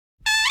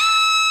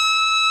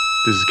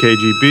This is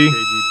KGB.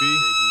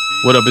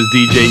 What up, is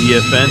DJ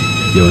EFN?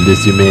 Yo, and this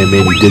is your man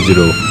Manny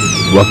Digital.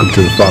 Welcome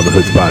to the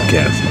Fatherhoods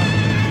Podcast.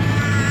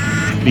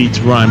 Beats,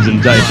 rhymes,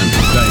 and dice.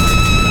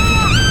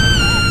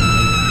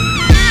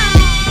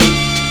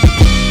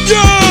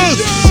 Yes!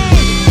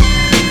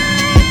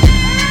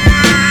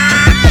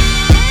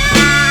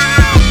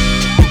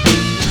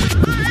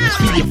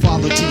 Be your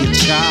father to your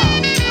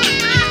child.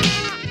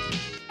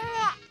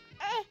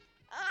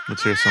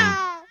 Let's hear some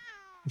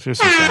sound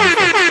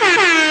effects.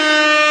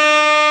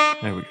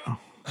 There we go. All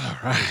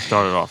right.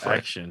 Started off right.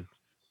 Action.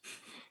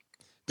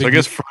 So I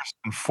guess first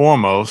and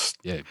foremost,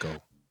 go.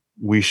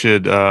 we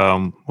should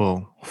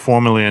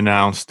formally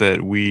announce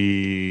that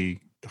the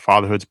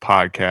Fatherhoods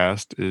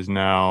Podcast is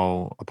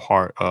now a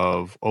part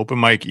of Open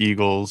Mike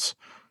Eagles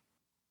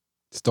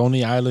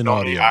Stony Island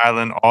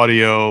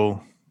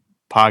Audio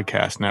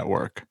Podcast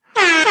Network.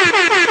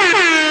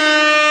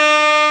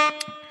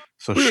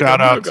 So shout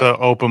out to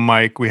Open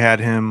Mike. We had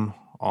him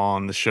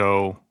on the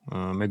show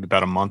maybe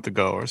about a month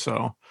ago or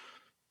so.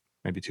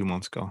 Maybe 2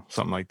 months ago,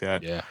 something like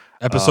that. Yeah.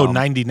 Episode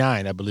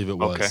 99, I believe it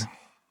was. Okay.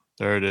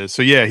 There it is.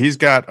 So yeah, he's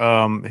got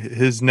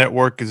his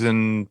network is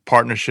in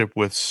partnership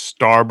with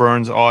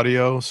Starburns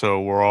Audio. So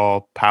we're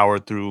all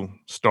powered through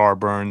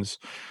Starburns.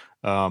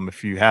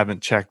 If you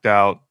haven't checked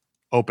out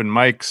Open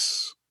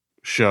Mike's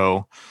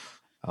show,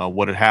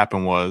 what had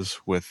happened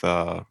was with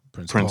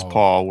Prince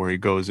Paul, where he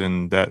goes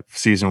in, that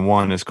season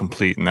 1 is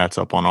complete and that's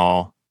up on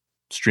all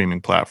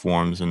streaming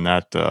platforms. And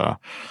that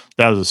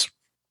was a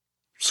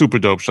super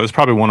dope show. It's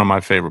probably one of my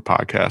favorite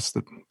podcasts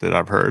that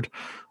I've heard.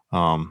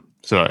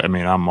 So, I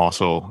mean, I'm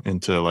also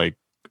into like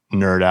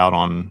nerd out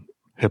on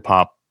hip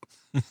hop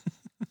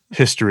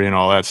history and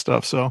all that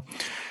stuff. So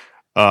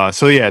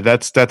yeah,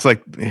 that's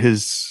like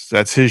his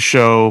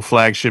show,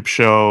 flagship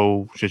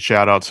show. Should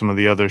shout out some of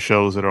the other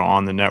shows that are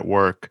on the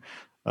network.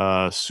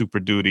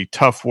 Super Duty,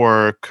 Tough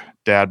Work,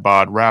 Dad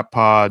Bod, Rap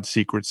Pod,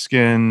 Secret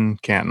Skin,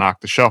 Can't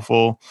Knock the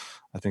Shuffle.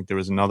 I think there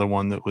was another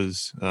one that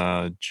was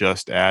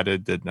just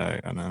added and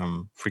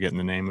I'm forgetting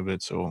the name of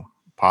it, so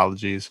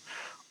apologies.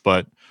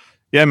 But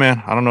yeah,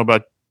 man, I don't know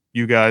about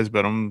you guys,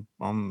 but I'm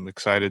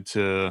excited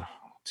to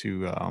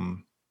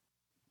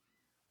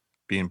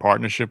be in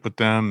partnership with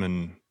them.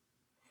 And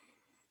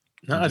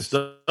it's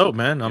dope,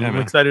 man. I'm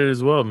excited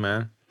as well,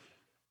 man.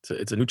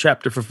 It's a new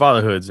chapter for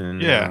fatherhoods,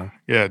 and yeah,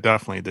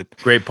 definitely.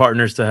 Great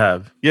partners to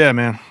have. Yeah,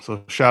 man.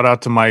 So shout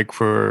out to Mike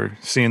for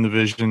seeing the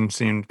vision,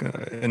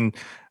 and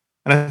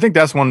I think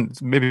that's one.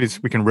 Maybe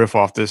we can riff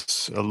off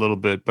this a little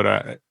bit,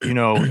 but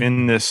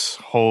in this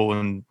whole,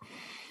 and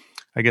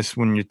I guess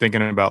when you're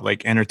thinking about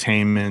like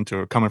entertainment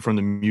or coming from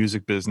the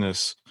music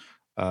business,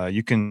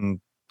 you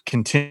can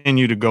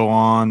continue to go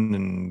on,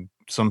 and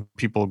some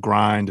people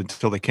grind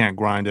until they can't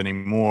grind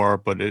anymore.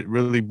 But it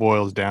really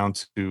boils down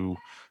to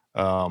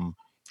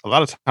a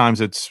lot of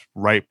times it's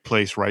right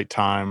place, right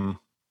time,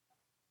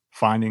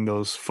 finding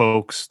those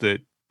folks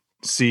that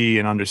see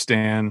and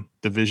understand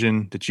the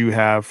vision that you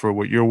have for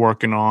what you're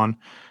working on,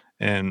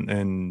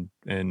 and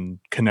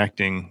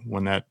connecting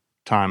when that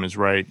time is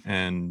right,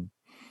 and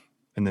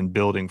then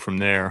building from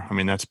there. I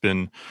mean, that's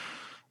been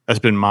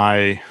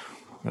my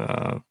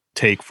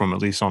take from,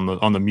 at least on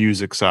the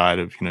music side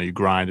of, you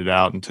grind it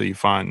out until you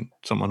find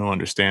someone who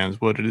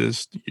understands what it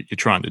is you're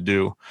trying to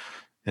do,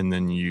 and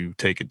then you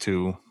take it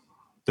to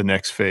the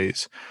next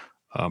phase.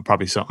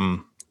 Probably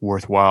something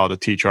worthwhile to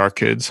teach our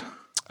kids.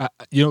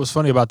 What's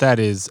funny about that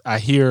is I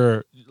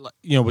hear,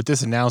 with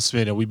this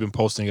announcement, and we've been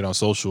posting it on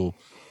social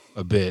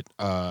a bit,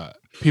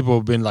 people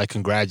have been like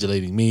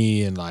congratulating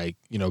me and like,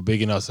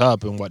 bigging us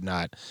up and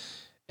whatnot.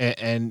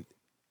 And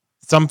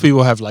some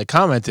people have like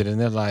commented and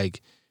they're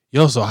like,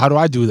 yo, so how do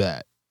I do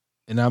that?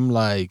 And I'm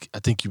like, I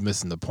think you're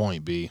missing the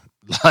point, B.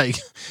 Like,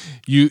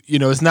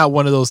 it's not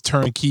one of those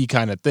turnkey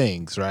kind of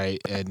things, right?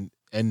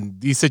 And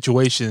these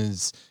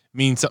situations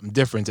mean something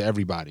different to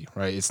everybody,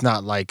 right? It's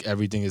not like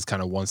everything is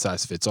kind of one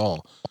size fits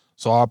all.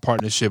 So our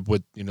partnership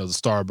with, the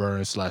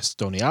Starburns /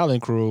 Stony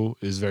Island crew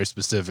is very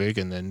specific.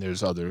 And then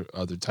there's other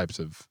types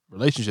of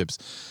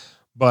relationships,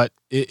 but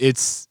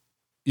it's,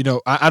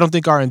 I don't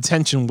think our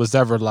intention was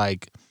ever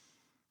like,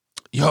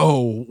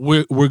 yo,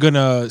 we're going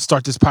to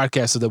start this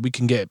podcast so that we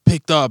can get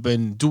picked up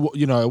and do,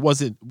 it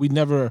wasn't, we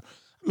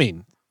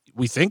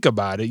think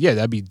about it. Yeah,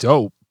 that'd be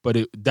dope. But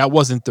that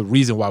wasn't the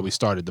reason why we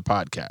started the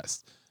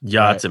podcast.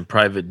 Yachts and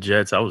private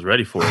jets. I was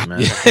ready for it,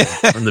 man.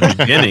 From the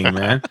beginning,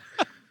 man.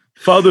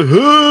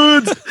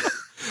 Fatherhood.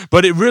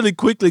 But it really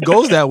quickly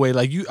goes that way.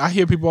 Like I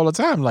hear people all the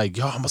time, like,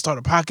 yo, I'm gonna start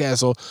a podcast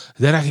so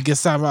then I can get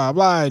signed, blah,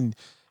 blah, blah. And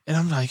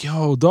I'm like,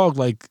 yo, dog,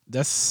 like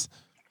that's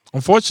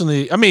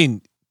unfortunately, I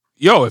mean,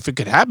 if it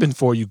could happen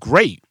for you,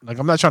 great. Like,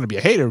 I'm not trying to be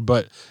a hater,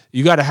 but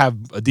you got to have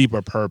a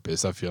deeper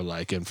purpose, I feel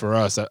like. And for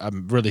us,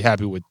 I'm really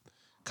happy with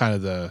kind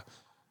of the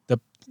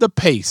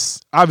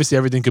pace. Obviously,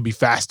 everything could be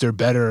faster,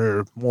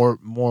 better, more,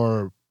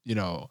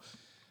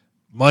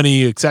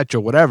 money, etc.,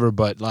 whatever.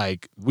 But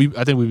like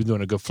I think we've been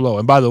doing a good flow.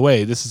 And by the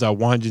way, this is our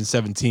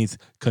 117th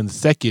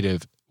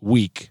consecutive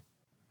week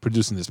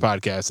producing this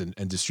podcast and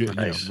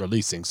Nice.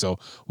 releasing. So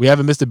we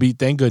haven't missed a beat,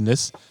 thank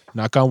goodness.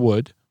 Knock on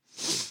wood.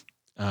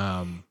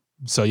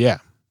 So yeah,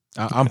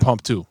 I'm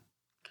pumped too.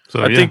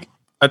 So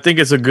I think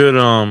it's a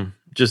good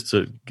just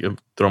to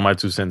throw my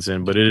 2 cents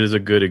in, but it is a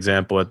good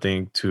example, I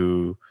think,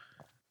 to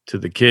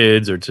the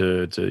kids or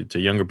to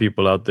younger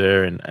people out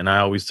there. And I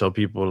always tell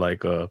people,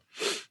 like,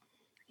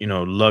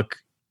 luck,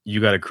 you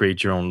got to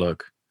create your own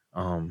luck.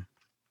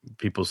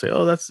 People say,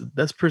 oh,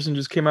 that's person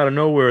just came out of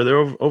nowhere.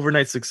 They're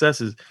overnight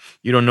successes.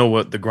 You don't know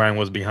what the grind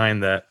was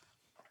behind that.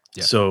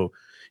 Yeah. So,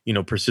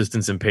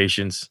 persistence and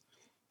patience,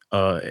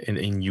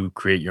 and you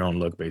create your own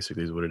luck,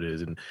 basically, is what it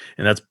is. And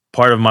that's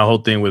part of my whole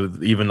thing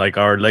with even like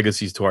our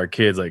legacies to our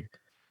kids, like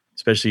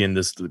especially in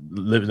this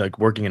living, like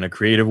working in a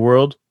creative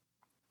world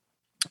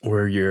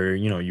where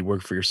you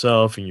work for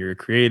yourself and you're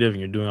creative and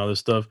you're doing all this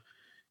stuff.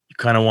 You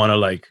kind of want to,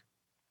 like,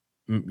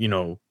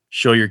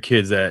 show your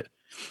kids that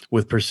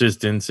with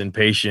persistence and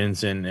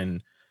patience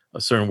and a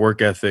certain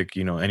work ethic,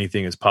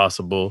 anything is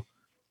possible.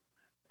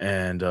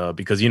 And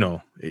because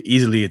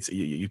easily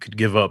you could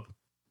give up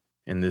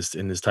in this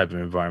type of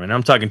environment.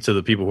 I'm talking to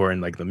the people who are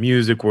in like the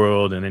music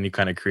world and any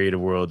kind of creative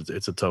world.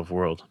 It's a tough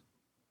world.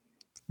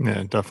 Yeah,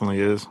 it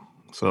definitely is.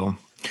 So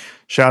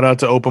shout out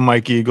to Open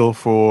Mike Eagle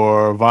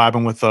for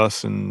vibing with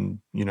us and,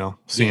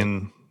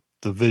 seeing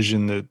the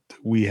vision that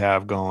we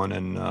have going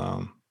and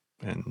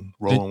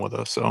rolling with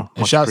us. So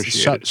and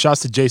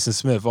shouts to Jason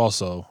Smith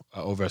also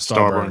over at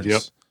Starburns.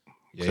 Yep.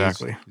 Yeah,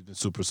 exactly. He's been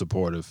super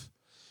supportive.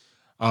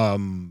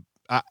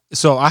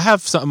 So I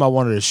have something I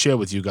wanted to share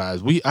with you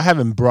guys. I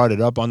haven't brought it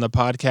up on the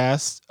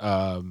podcast.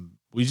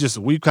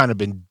 We've kind of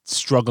been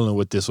struggling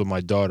with this with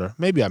my daughter.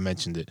 Maybe I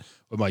mentioned it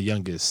with my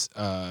youngest.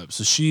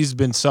 So she's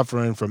been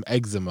suffering from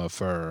eczema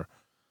for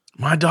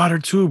my daughter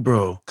too,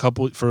 bro.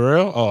 For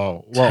real?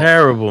 Oh, well,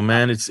 terrible,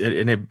 man.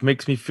 It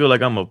makes me feel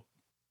like I'm a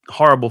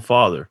horrible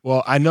father.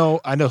 Well, I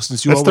know.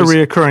 Since that's the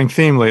reoccurring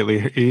theme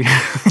lately. You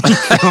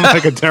feeling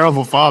like a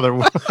terrible father.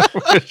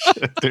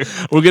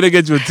 Shit, we're gonna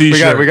get you a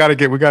t-shirt. We gotta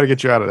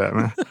get you out of that,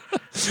 man.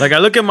 Like, I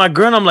look at my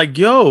girl and I'm like,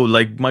 yo,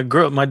 like my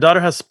daughter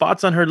has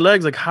spots on her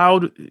legs. Like,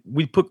 how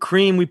we put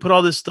cream, we put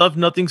all this stuff,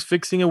 nothing's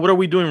fixing it. What are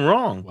we doing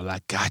wrong? Well,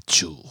 I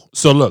got you.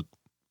 So look,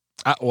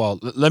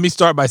 let me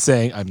start by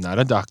saying I'm not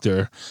a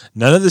doctor.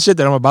 None of the shit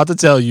that I'm about to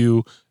tell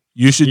you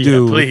should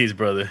do. Please,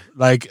 brother.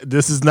 Like,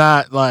 this is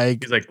not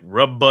like... He's like,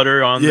 rub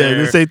butter on there.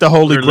 Yeah, this ain't the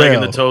holy grail. Leg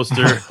in the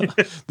toaster.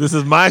 This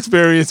is my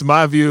experience,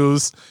 my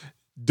views.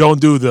 Don't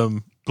do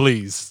them,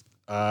 please.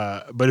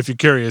 But if you're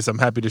curious, I'm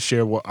happy to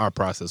share what our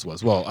process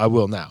was. Well, I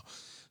will now.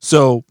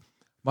 So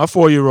my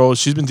 4-year-old,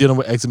 she's been dealing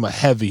with eczema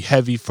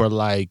heavy for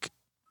like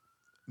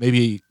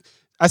maybe,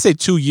 I say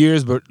 2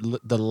 years, but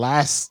the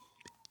last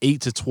 8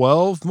 to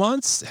 12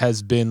 months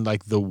has been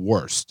like the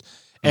worst.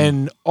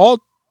 And all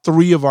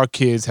 3 of our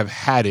kids have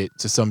had it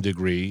to some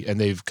degree, and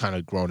they've kind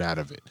of grown out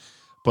of it.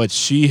 But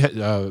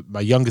my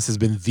youngest has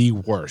been the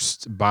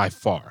worst by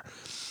far.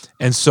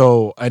 And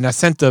so, and I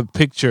sent a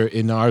picture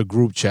in our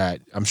group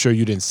chat. I'm sure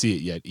you didn't see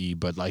it yet, E,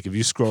 but like if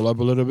you scroll up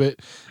a little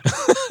bit,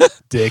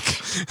 dick.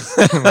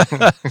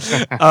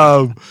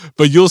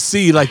 But you'll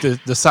see like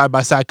the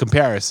side-by-side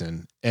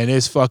comparison, and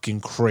it's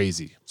fucking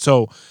crazy.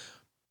 So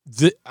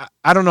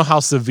I don't know how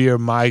severe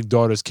my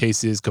daughter's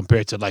case is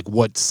compared to like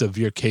what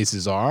severe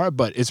cases are,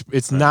 but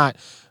it's not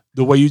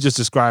the way you just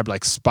described,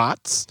 like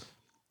spots.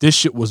 This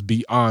shit was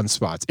beyond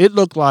spots. It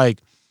looked like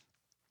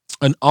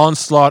an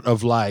onslaught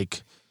of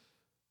like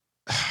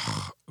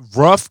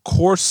rough,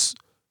 coarse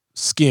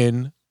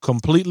skin,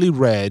 completely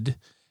red,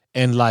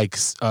 and like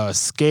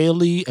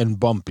scaly and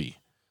bumpy,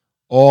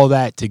 all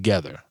that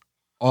together,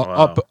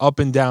 up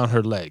and down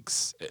her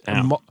legs,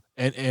 and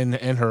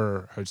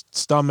her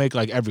stomach,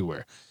 like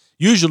everywhere.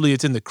 Usually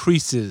it's in the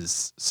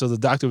creases, so the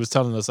doctor was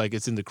telling us like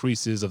it's in the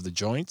creases of the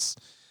joints,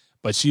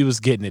 but she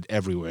was getting it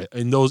everywhere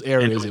in those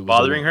areas. And it was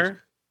bothering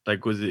her.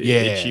 Like, was it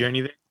itchy or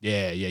anything?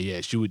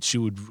 Yeah. She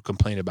would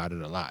complain about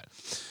it a lot.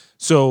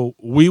 So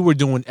we were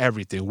doing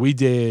everything. We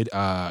did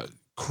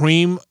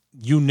cream,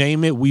 you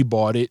name it, we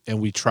bought it and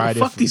we tried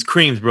it. Fuck these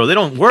creams, bro. They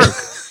don't work.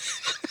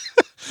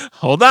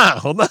 Hold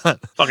on.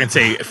 Fucking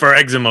say for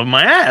eczema,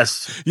 my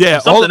ass. Yeah,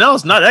 something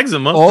else, not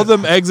eczema. All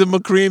them eczema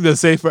cream that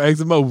say for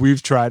eczema,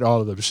 we've tried all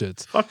of them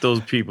shits. Fuck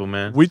those people,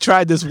 man. We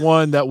tried this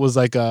one that was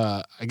like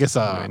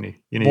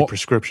you need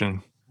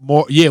prescription.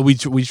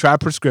 We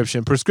tried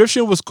prescription.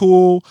 Prescription was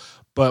cool,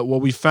 but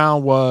what we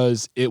found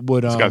was it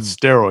would it's got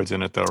steroids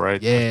in it though,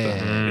 right?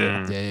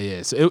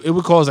 Yeah. So it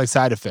would cause like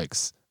side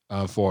effects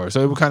for her.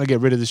 So it would kind of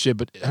get rid of the shit,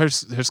 but her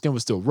skin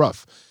was still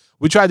rough.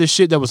 We tried this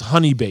shit that was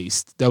honey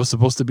based, that was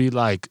supposed to be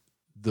like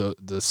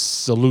the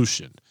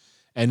solution,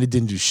 and it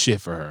didn't do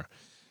shit for her.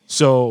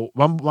 So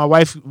my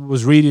wife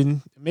was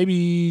reading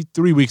maybe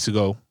 3 weeks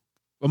ago,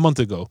 a month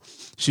ago.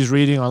 She's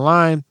reading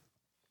online,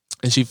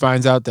 and she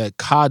finds out that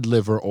cod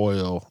liver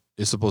oil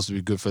is supposed to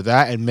be good for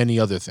that and many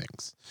other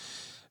things.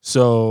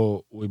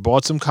 So we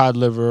bought some cod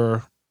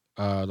liver,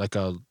 like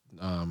a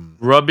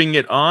rubbing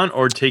it on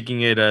or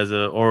taking it as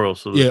an oral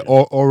solution. Yeah,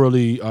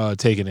 orally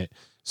taking it.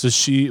 So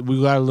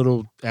we got a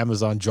little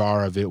Amazon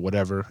jar of it,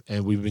 whatever,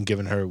 and we've been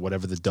giving her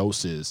whatever the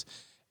dose is.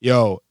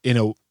 Yo, I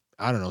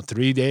don't know,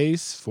 3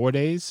 days, 4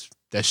 days,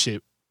 that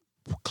shit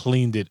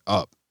cleaned it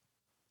up.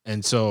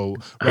 And so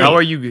How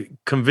are you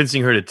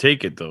convincing her to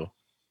take it though?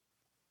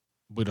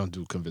 we don't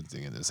do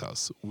convincing in this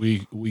house.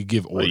 We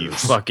give What, you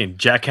orders. fucking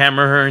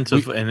jackhammer her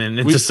into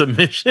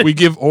submission? We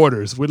give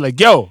orders. We're like,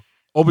 yo,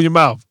 open your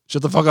mouth.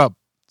 Shut the fuck up.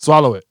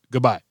 Swallow it.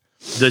 Goodbye.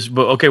 But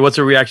okay, what's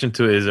her reaction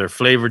to it? Is there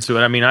flavor to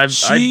it? I mean, I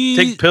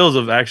take pills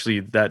of actually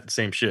that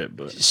same shit,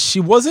 but She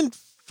wasn't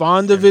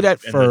fond of it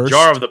at and first. the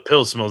jar of the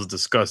pill smells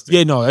disgusting.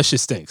 Yeah, no, that shit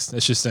stinks.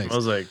 It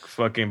smells like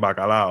fucking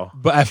bacalao.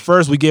 But at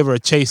first, we gave her a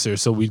chaser,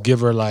 so we'd give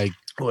her like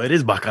Well, it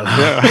is bacalao.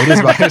 Yeah. it is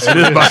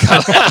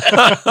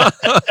bacalao.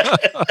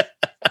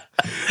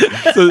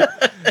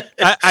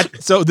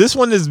 So this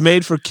one is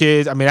made for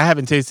kids. I mean, I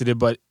haven't tasted it,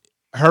 but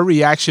her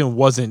reaction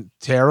wasn't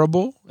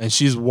terrible, and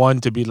she's one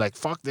to be like,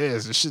 "Fuck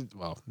this!"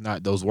 Well,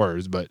 not those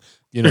words, but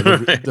you know,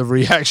 the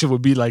reaction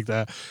would be like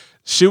that.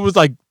 She was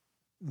like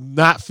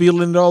not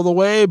feeling it all the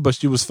way, but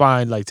she was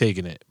fine like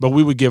taking it. But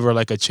we would give her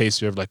like a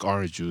chaser of like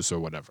orange juice or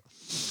whatever.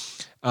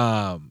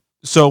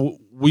 So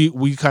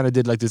we kind of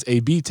did like this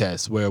A/B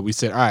test where we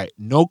said, all right,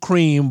 no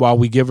cream while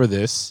we give her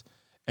this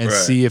and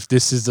see if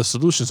this is the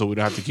solution so we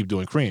don't have to keep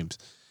doing creams.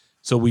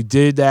 So we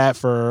did that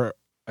for,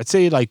 I'd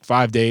say like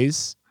 5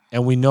 days,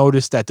 and we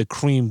noticed that the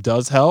cream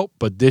does help,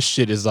 but this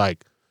shit is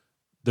like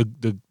the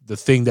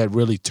thing that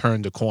really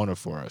turned the corner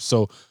for us.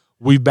 So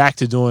we back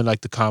to doing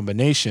like the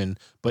combination,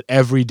 but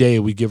every day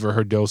we give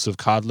her dose of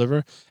cod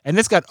liver, and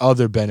it's got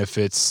other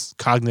benefits,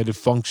 cognitive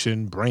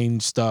function, brain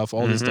stuff,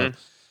 all this stuff.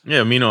 Yeah,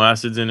 amino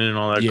acids in it and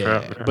all that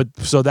crap. Yeah. But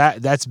so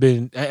that's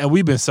been, and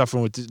we've been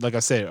suffering with this, like I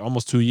said,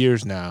 almost 2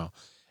 years now,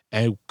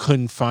 and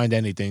couldn't find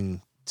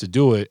anything to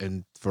do it.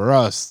 And for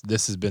us,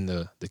 this has been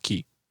the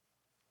key.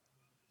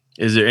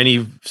 Is there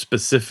any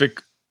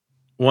specific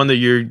one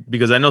that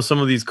because I know some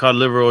of these cod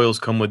liver oils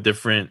come with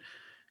different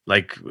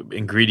like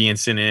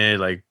ingredients in it,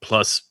 like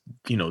plus,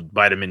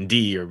 vitamin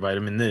D or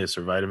vitamin this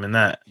or vitamin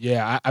that.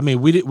 Yeah, I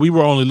mean, we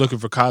were only looking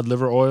for cod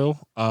liver oil.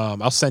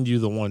 I'll send you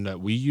the one that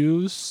we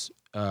use.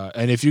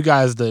 And if you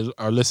guys that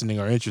are listening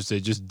are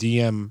interested, just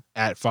DM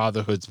at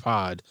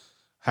FatherhoodsPod.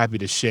 Happy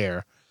to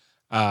share.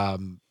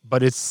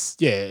 But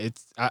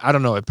I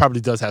don't know. It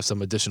probably does have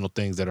some additional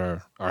things that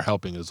are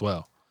helping as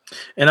well.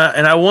 And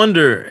I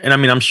wonder, and I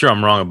mean, I'm sure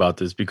I'm wrong about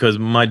this because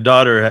my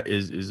daughter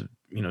is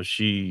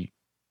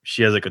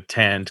she has like a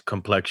tanned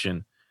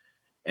complexion,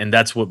 and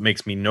that's what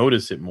makes me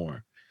notice it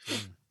more.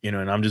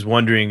 And I'm just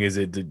wondering, does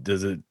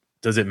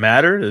it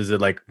matter? Is it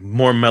like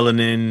more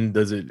melanin?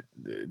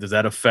 Does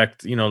that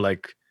affect,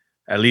 like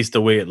at least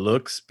the way it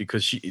looks?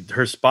 Because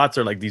her spots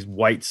are like these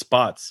white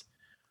spots,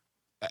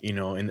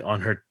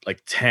 on her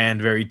like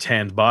very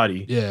tanned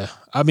body. Yeah.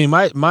 I mean,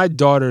 my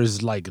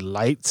daughter's like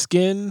light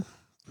skin,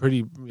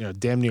 pretty,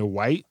 damn near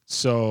white.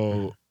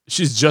 So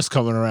she's just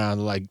coming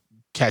around like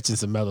catching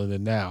some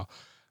melanin now.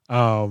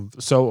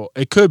 So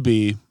it could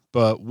be,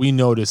 but we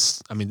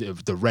noticed, I mean,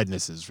 the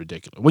redness is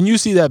ridiculous. When you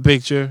see that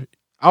picture,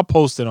 I'll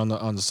post it on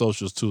the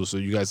socials too, so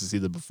you guys can see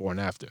the before and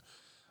after.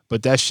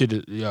 But that shit,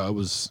 it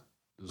was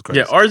crazy.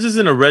 Yeah, ours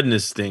isn't a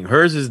redness thing.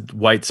 Hers is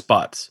white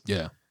spots.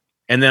 Yeah.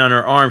 And then on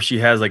her arm, she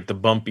has like the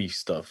bumpy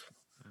stuff,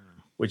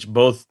 which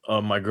both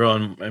my girl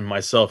and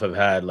myself have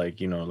had.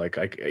 Like, like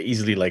I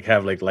easily like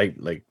have like light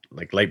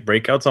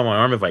breakouts on my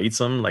arm if I eat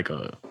something like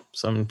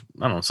something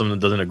that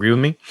doesn't agree with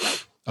me.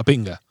 A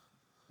pinga.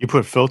 You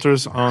put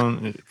filters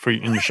on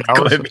in your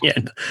showers?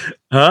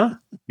 Huh?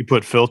 You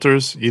put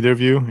filters, either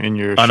of you, in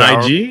your on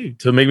shower? IG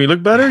to make me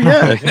look better?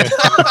 Yeah.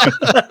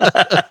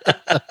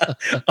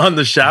 On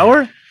the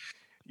shower?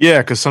 Yeah,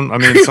 because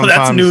sometimes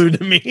that's new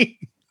to me.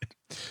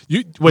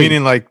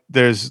 Meaning like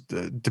there's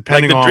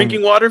depending like the on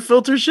drinking water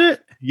filter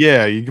shit.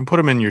 Yeah, you can put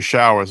them in your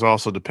showers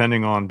also,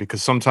 depending on,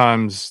 because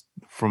sometimes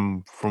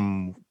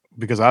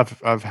because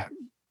I've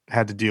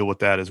had to deal with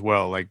that as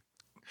well, like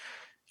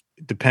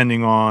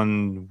depending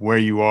on where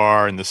you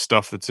are and the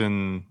stuff that's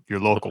in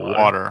your local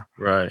water,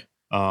 right?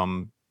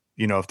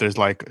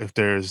 If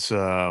there's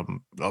a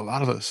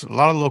lot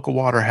of local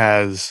water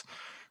has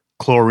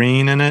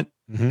chlorine in it,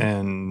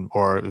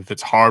 or if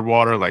it's hard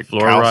water like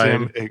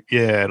fluoride. Calcium,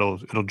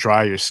 it'll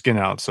dry your skin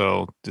out.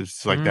 So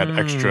it's like that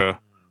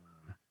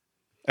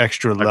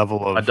extra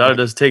level of. My daughter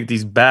does take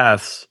these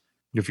baths.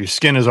 If your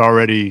skin is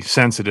already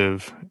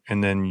sensitive,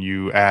 and then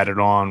you add it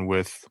on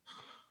with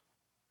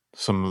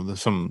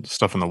some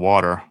stuff in the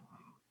water,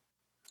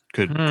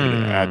 could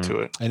add to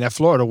it. And that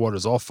Florida water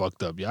is all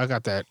fucked up. Yeah, I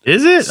got that.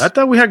 Is it? I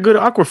thought we had good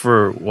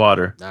aquifer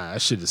water. Nah,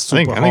 that shit is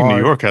super hard. I think New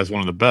York has one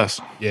of the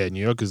best. Yeah,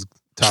 New York is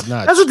top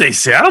notch. That's what they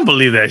say. I don't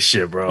believe that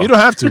shit, bro. You don't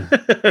have to.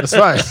 That's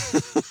fine.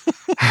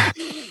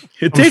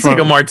 It tastes like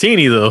a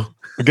martini, though.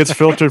 It gets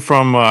filtered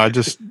from.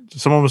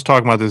 Someone was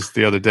talking about this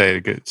the other day.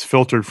 It gets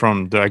filtered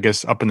from, I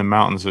guess, up in the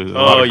mountains. There's a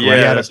lot of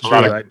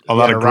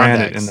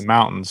granite in the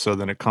mountains, so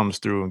then it comes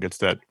through and gets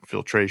that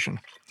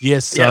filtration.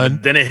 Yes, son. Yeah,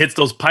 then it hits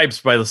those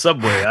pipes by the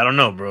subway. I don't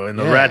know, bro. And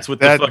the rats with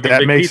the fucking that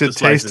big makes pizza it taste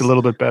slices. a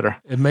little bit better.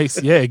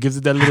 It gives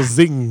it that little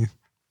zing.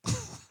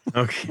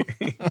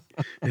 Okay,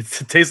 it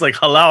tastes like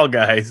halal,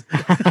 guys.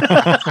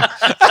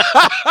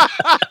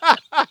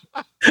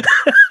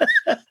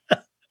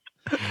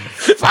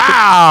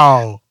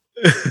 Wow.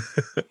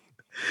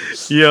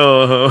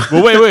 Yo.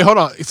 Well, wait, hold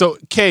on. So,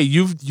 Kay,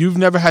 you've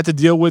never had to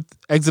deal with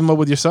eczema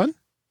with your son?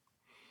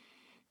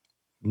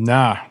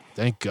 Nah.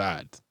 Thank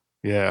God.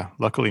 Yeah.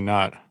 Luckily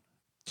not.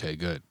 Okay,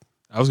 good.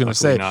 I was gonna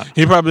Luckily say not.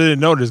 he probably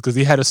didn't notice because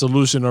he had a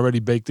solution already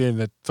baked in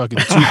that fucking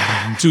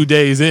 2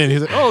 days in.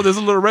 He's like, oh, there's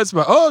a little red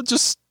spot. Oh,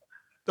 just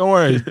don't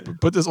worry.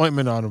 Put this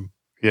ointment on him.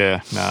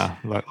 Yeah. Nah.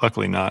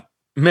 Luckily not.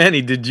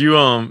 Manny, did you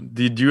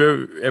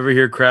ever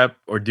hear crap,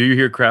 or do you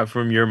hear crap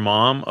from your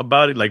mom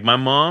about it? Like my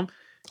mom,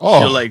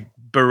 she'll like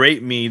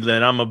berate me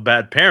that I'm a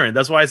bad parent.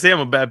 That's why I say I'm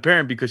a bad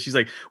parent, because she's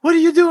like, "What are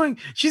you doing?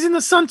 She's in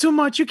the sun too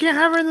much. You can't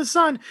have her in the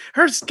sun.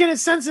 Her skin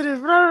is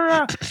sensitive." Blah,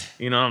 blah, blah.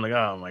 You know, I'm like,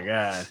 oh my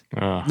god.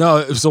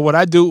 No, so what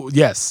I do,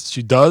 yes,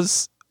 she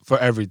does for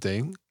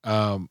everything.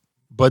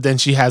 But then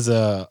she has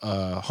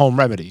a home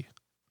remedy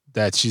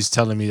that she's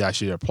telling me that I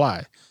should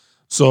apply.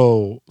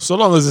 So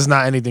long as it's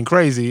not anything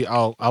crazy,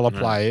 I'll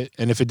apply it.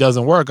 And if it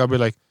doesn't work, I'll be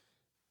like,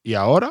 "Y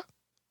ahora?"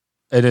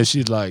 And then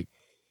she's like,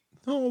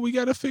 "No, we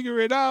got to figure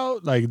it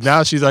out." Like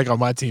now she's like on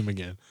my team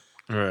again.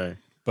 Right.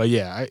 But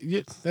yeah,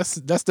 that's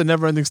the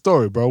never ending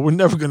story, bro. We're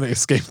never gonna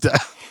escape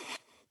that.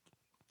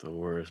 The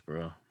worst,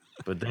 bro.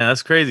 But damn,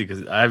 that's crazy,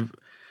 because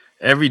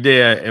every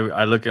day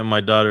I look at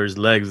my daughter's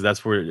legs.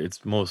 That's where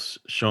it's most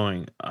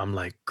showing. I'm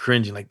like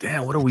cringing, like,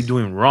 damn, what are we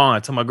doing wrong? I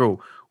tell my girl,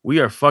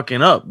 we are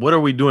fucking up. What are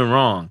we doing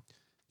wrong?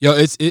 Yo,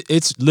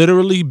 it's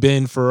literally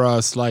been for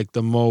us like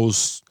the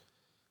most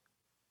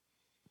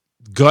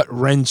gut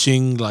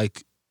wrenching,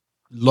 like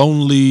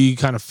lonely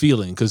kind of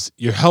feeling, because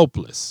you're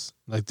helpless.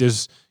 Like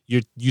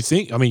you're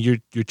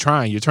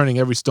trying, you're turning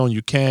every stone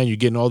you can, you're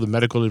getting all the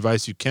medical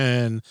advice you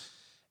can,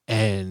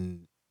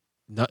 and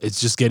no,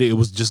 it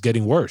was just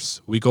getting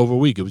worse week over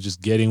week. It was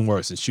just getting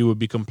worse, and she would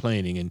be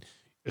complaining, and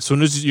as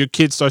soon as your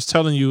kid starts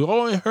telling you,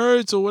 "Oh, it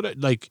hurts," or what,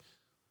 like,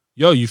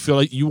 yo, you feel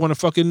like you want to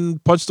fucking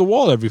punch the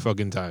wall every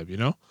fucking time, you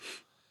know?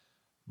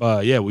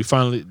 But yeah, we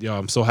finally,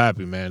 I'm so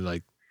happy, man.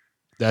 Like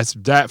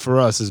that for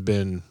us has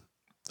been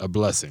a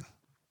blessing.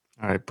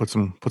 All right, put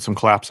some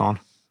claps on.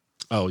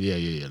 Oh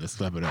yeah. Let's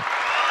clap it up.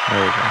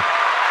 There you go.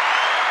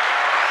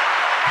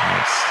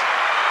 Nice.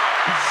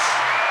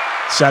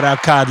 Shout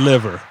out Cod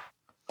Liver.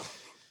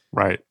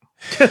 Right.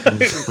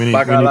 We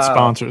need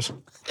sponsors.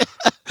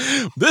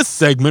 This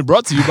segment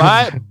brought to you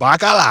by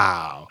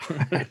Bacalao.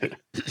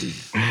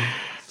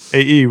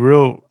 AE,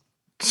 real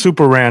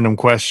super random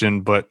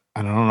question, but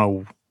I don't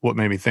know what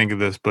made me think of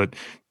this, but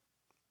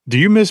do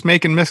you miss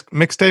making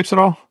mixtapes at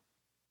all?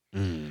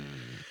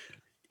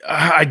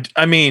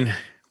 I mean,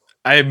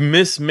 I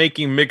miss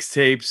making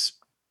mixtapes.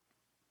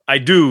 I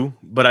do,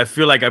 but I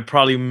feel like I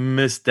probably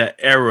missed that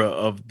era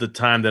of the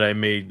time that I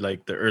made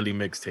like the early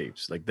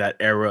mixtapes, like that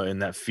era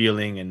and that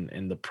feeling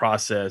and the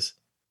process.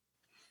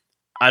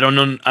 I don't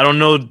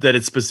know that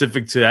it's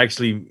specific to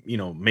actually,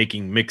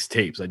 making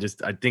mixtapes.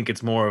 I think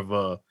it's more of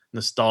a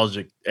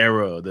nostalgic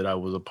era that I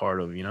was a part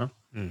of,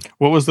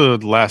 What was the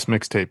last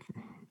mixtape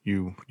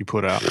you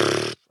put out?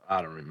 I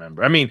don't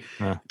remember. I mean,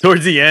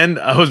 towards the end,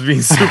 I was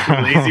being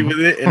super lazy with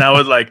it, and I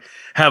would like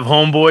have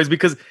homeboys,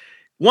 because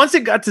once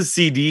it got to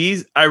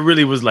CDs, I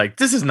really was like,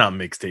 this is not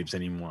mixtapes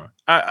anymore.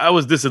 I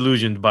was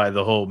disillusioned by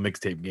the whole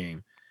mixtape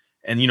game,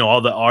 and all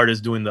the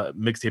artists doing the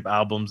mixtape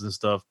albums and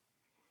stuff.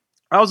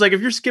 I was like,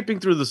 if you're skipping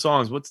through the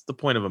songs, what's the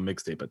point of a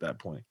mixtape at that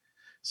point?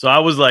 So I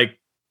was like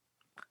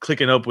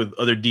clicking up with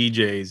other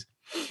DJs,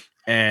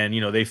 and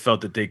they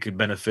felt that they could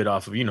benefit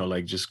off of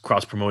like just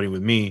cross promoting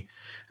with me.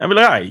 I'd be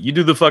like, all right, you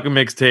do the fucking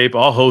mixtape,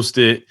 I'll host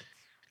it,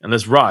 and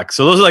let's rock.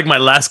 So those are like my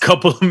last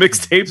couple of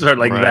mixtapes are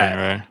like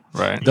that.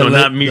 Right.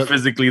 Not me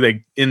physically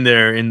like in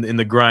there in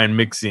the grind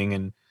mixing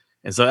and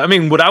so I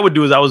mean, what I would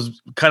do is I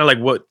was kind of like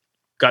what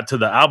got to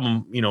the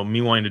album.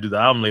 Me wanting to do the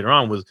album later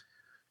on was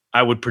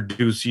I would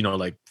produce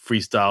like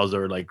freestyles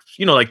or like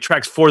like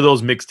tracks for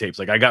those mixtapes.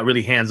 Like I got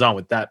really hands on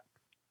with that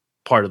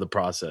part of the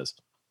process,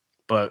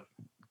 but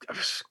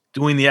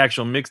doing the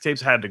actual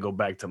mixtapes had to go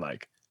back to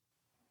like,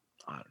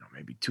 I don't know,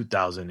 maybe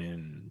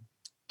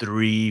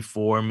 2003,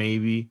 4,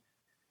 maybe.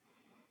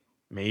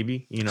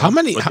 How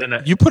many?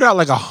 You put out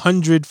like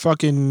 100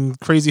 fucking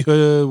Crazy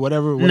Hood,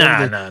 whatever.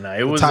 Nah.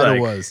 It was title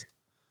like, was.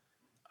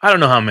 I don't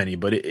know how many,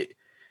 but it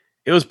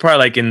was probably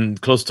like in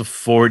close to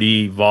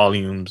 40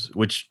 volumes,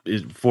 which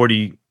is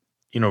 40,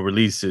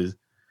 releases,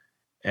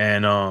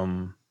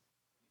 and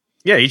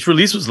yeah, each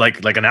release was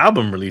like an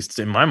album release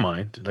in my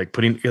mind, like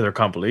putting together a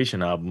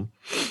compilation album.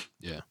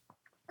 Yeah.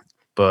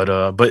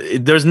 But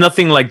there's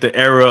nothing like the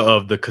era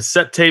of the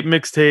cassette tape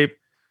mixtape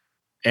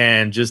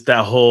and just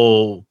that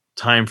whole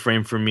time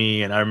frame for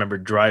me. And I remember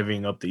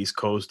driving up the East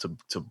Coast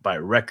to buy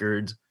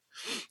records,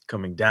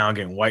 coming down,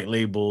 getting white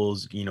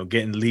labels,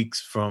 getting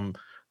leaks from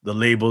the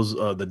labels,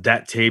 the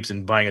DAT tapes,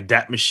 and buying a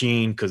DAT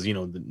machine because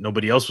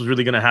nobody else was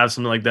really gonna have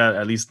something like that,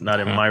 at least not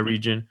in my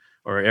region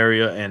or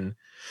area. And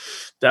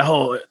that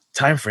whole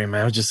time frame,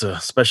 man, was just a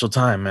special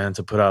time, man,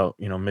 to put out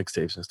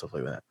mixtapes and stuff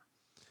like that.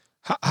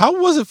 How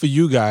was it for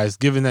you guys,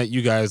 given that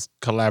you guys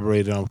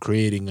collaborated on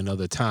creating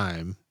Another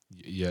Time?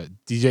 Yeah,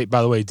 DJ.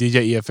 By the way,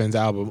 DJ EFN's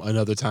album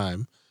Another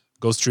Time.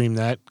 Go stream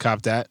that,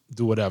 cop that,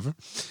 do whatever.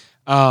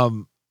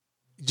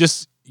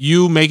 just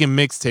you making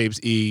mixtapes,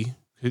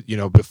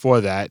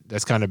 before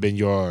that's kind of been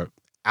your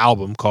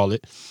album, call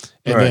it,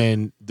 and Right.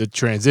 then the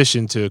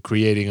transition to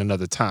creating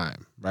Another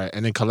Time, right?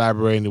 And then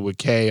collaborating with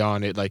K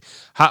on it. Like,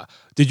 how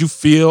did you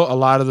feel a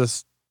lot of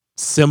the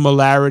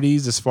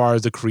similarities as far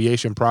as the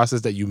creation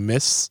process that you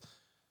miss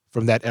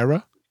from that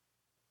era?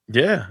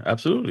 Yeah,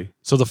 absolutely.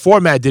 So the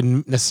format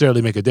didn't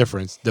necessarily make a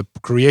difference. The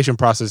creation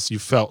process you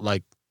felt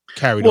like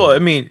carried Well, over. I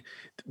mean,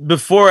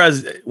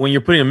 when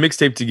you're putting a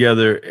mixtape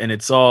together and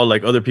it's all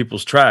like other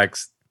people's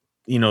tracks,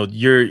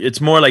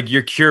 it's more like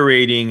you're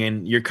curating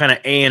and you're kind of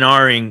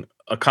A&Ring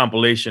a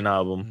compilation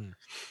album.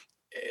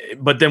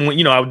 But then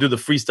when I would do the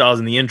freestyles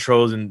and the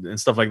intros and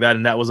stuff like that,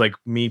 and that was like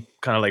me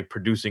kind of like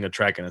producing a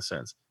track in a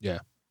sense. Yeah.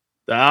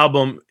 The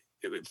album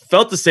it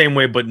felt the same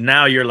way, but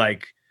now you're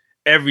like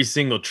every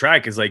single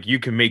track is like you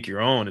can make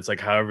your own. It's like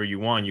however you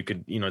want. You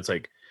could, it's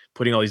like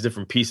putting all these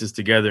different pieces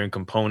together and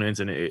components,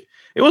 and it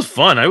was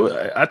fun.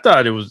 I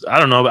thought it was. I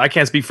don't know. I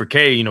can't speak for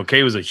K.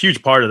 K was a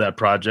huge part of that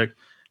project.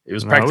 It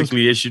was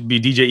practically it should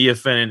be DJ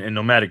EFN and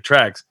Nomadic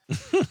Tracks.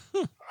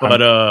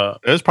 But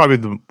it was probably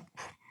one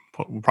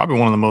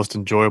of the most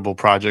enjoyable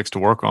projects to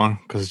work on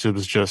because it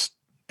was just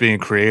being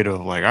creative.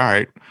 Like, all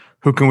right,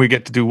 who can we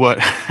get to do what?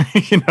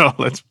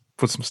 Let's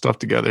put some stuff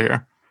together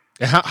here.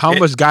 And how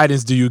much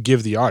guidance do you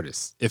give the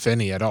artist, if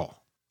any at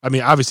all? I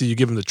mean, obviously you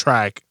give them the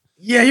track.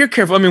 Yeah, you're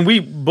careful. I mean, we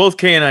both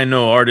K and I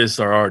know artists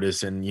are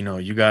artists, and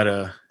you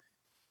gotta,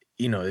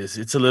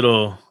 it's a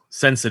little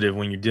sensitive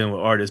when you're dealing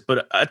with artists.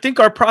 But I think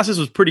our process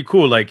was pretty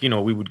cool. Like, I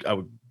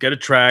would get a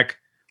track,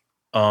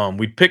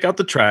 we'd pick out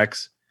the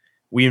tracks,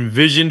 we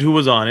envisioned who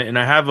was on it, and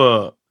I have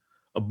a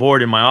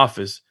board in my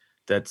office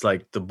that's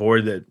like the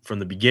board that from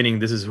the beginning.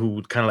 This is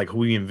who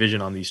we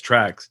envision on these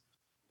tracks,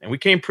 and we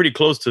came pretty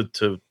close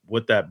to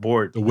what that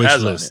board the wish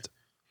has list.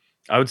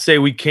 On it. I would say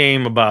we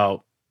came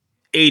about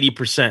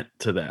 80%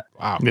 to that.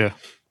 Wow. Yeah.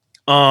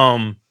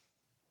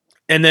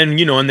 And then,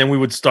 and then we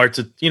would start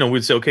to,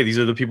 we'd say, okay, these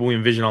are the people we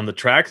envision on the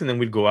tracks. And then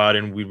we'd go out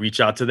and we'd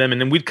reach out to them.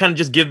 And then we'd kind of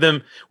just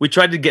we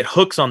tried to get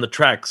hooks on the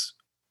tracks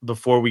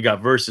before we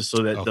got verses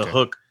so that the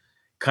hook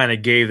kind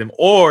of gave them,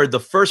 or the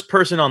first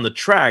person on the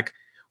track,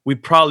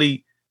 we'd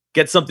probably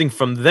get something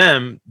from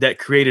them that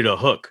created a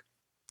hook.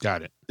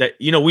 Got it. That,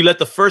 we let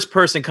the first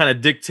person kind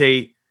of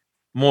dictate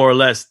more or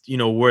less,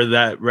 where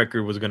that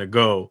record was going to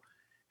go.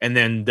 And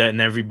then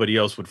everybody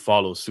else would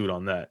follow suit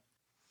on that.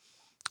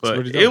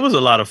 But it was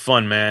a lot of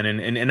fun, man.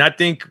 And I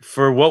think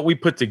for what we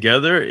put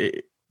together,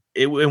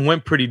 it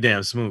went pretty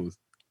damn smooth.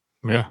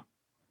 Yeah.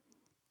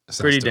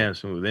 Pretty damn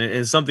smooth. And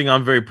it's something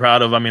I'm very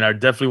proud of. I mean, I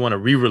definitely want to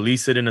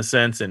re-release it in a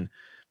sense and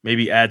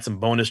maybe add some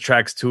bonus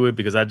tracks to it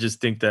because I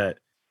just think that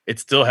it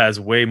still has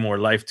way more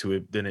life to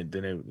it than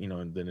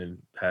it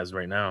has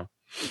right now.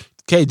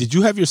 Kay, did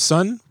you have your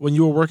son when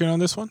you were working on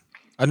this one?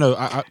 I know,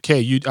 Kay,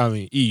 you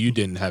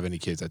didn't have any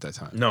kids at that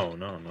time.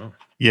 No.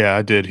 Yeah,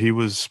 I did. He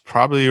was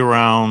probably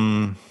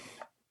around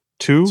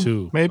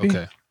two, maybe.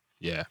 Okay.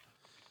 Yeah.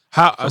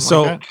 How?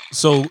 So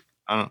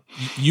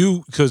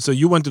you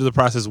went through the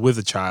process with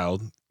a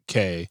child,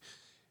 Kay,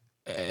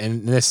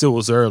 and that still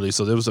was early.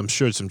 So there was, I'm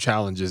sure, some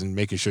challenges in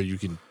making sure you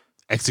can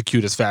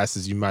execute as fast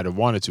as you might have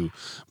wanted to.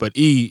 But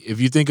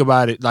if you think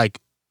about it, like,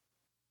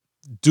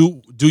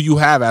 do you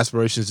have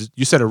aspirations?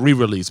 You said a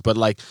re-release, but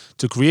like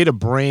to create a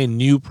brand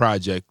new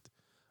project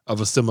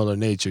of a similar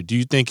nature, do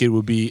you think it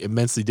would be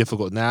immensely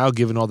difficult now,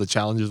 given all the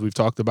challenges we've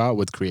talked about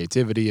with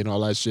creativity and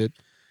all that shit?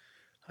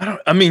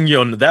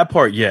 That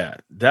part, yeah,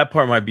 that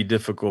part might be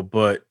difficult,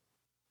 but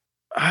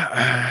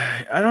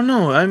I don't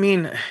know. I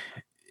mean,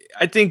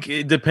 I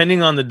think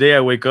depending on the day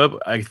I wake up,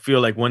 I feel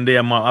like one day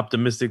I'm more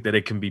optimistic that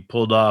it can be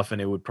pulled off and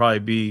it would probably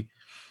be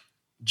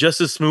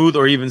just as smooth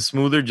or even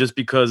smoother just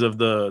because of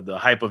the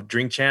hype of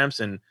Drink Champs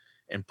and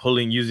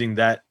using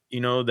that,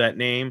 that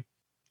name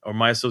or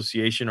my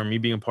association or me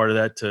being a part of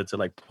that to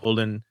like pull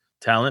in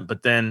talent.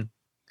 But then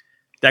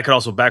that could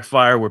also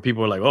backfire where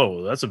people are like,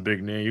 oh, that's a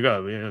big name. You got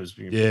to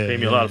pay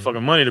me a lot of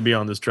fucking money to be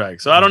on this track.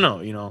 So I don't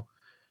know,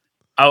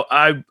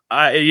 I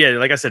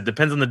like I said,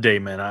 depends on the day,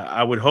 man.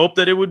 I would hope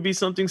that it would be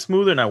something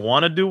smoother and I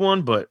want to do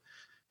one, but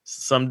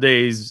some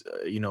days,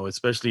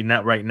 especially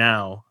not right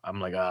now,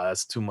 I'm like,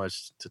 that's too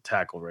much to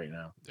tackle right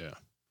now. Yeah.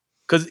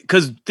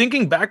 Cause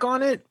thinking back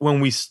on it, when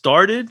we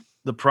started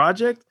the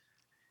project,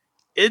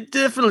 it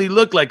definitely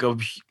looked like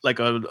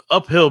an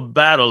uphill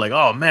battle. Like,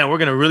 oh man, we're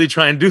gonna really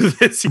try and do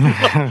this,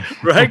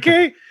 right,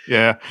 Kay?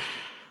 Yeah.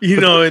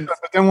 But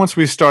then once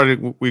we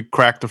started, we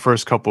cracked the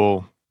first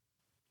couple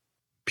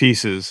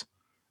pieces.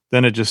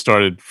 Then it just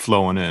started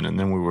flowing in, and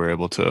then we were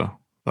able to,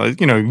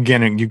 you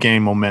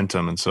gain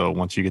momentum, and so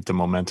once you get the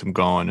momentum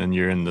going, and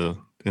you're in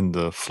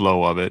the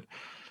flow of it,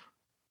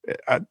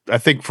 I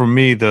think for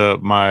me,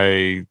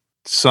 my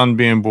son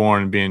being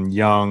born and being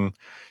young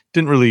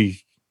didn't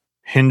really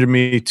hinder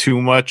me too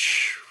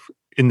much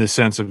in the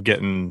sense of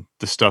getting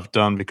the stuff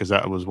done because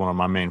that was one of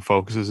my main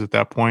focuses at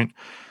that point.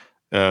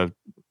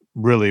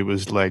 Really, it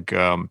was like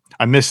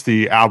I missed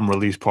the album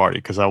release party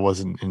because I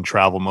wasn't in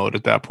travel mode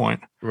at that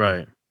point.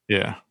 Right.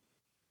 Yeah.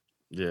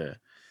 Yeah.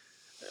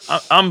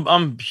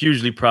 I'm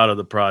hugely proud of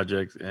the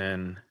project,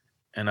 and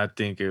I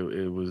think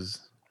it was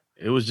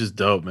just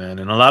dope, man.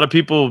 And a lot of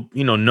people,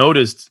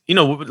 noticed,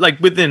 like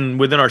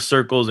within our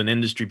circles and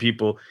industry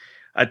people,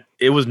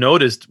 it was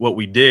noticed what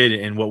we did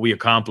and what we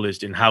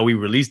accomplished and how we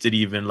released it.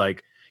 Even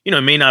like,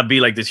 it may not be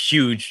like this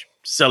huge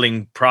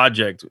selling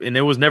project, and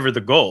it was never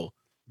the goal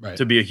Right.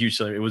 to be a huge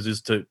seller. It was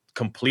just to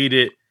complete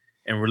it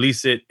and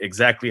release it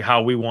exactly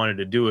how we wanted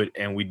to do it,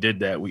 and we did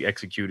that. We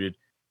executed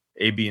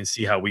A, B, and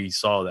C how we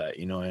saw that,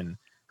 and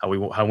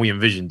how we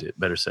envisioned it,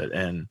 better said,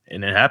 and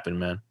it happened,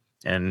 man.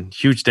 And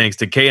huge thanks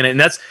to K, and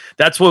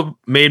that's what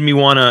made me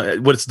wanna.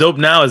 What's dope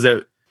now is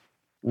that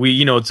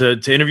we,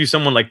 to interview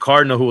someone like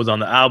Cardinal who was on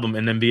the album,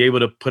 and then be able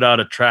to put out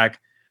a track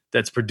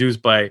that's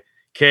produced by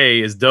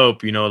K is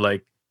dope.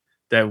 Like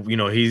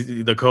that.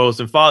 He's the co-host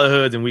in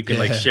Fatherhood, and we can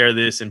like share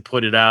this and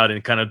put it out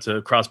and kind of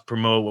to cross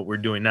promote what we're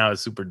doing now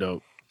is super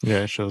dope.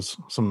 Yeah, it shows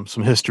some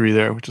history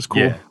there, which is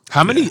cool. Yeah.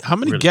 How many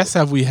really guests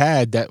have we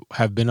had that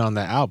have been on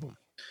that album?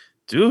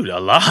 Dude, a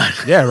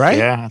lot. Yeah, right.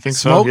 Yeah, I think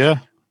Smoke? so. Yeah,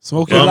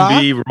 Smokey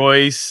Live. Bumby,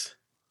 Royce,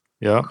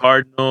 yeah.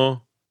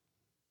 Cardinal,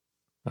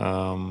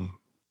 Razkaz,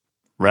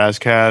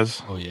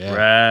 Oh yeah.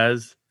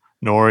 Raz,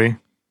 Nori.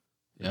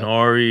 Yeah.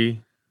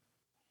 Nori.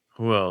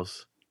 Who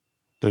else?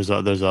 There's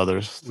others.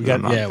 We that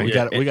I'm got not yeah. We thinking.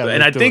 got we got.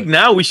 And I think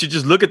now we should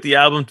just look at the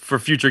album for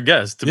future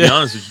guests. To be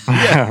honest with you,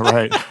 Yeah,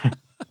 right.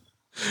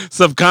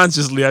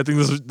 subconsciously, I think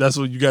that's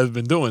what you guys have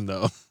been doing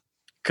though.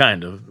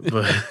 kind of.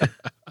 But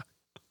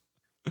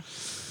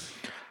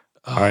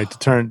All right,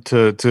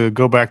 to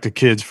go back to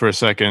kids for a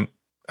second.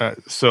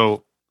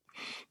 So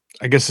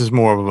I guess it's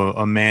more of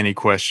a Manny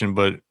question,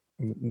 but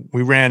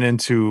we ran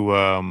into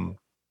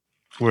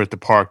we were at the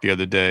park the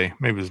other day,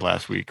 maybe it was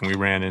last week, and we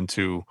ran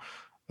into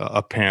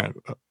a parent,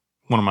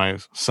 one of my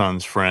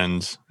son's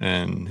friends,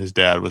 and his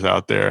dad was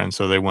out there, and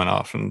so they went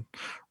off and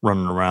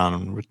running around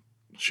and were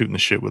shooting the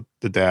shit with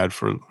the dad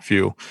for a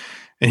few.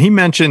 And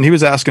he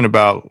was asking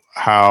about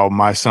how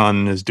my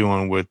son is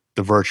doing with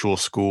the virtual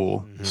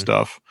school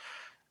stuff.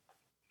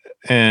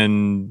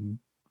 And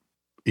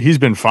he's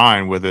been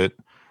fine with it,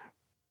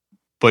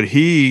 but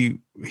he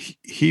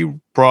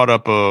brought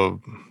up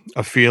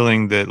a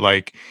feeling that,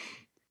 like,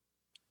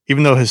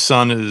 even though his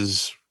son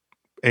is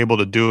able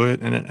to do it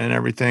and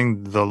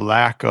everything, the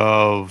lack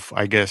of,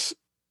 I guess,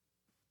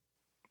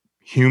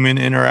 human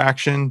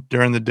interaction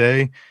during the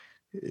day,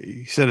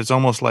 he said it's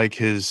almost like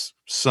his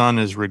son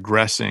is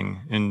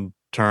regressing in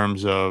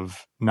terms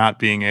of not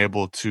being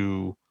able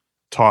to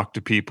talk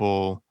to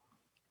people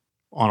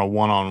on a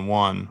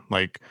one-on-one.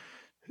 Like,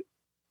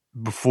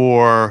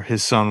 before,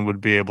 his son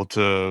would be able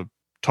to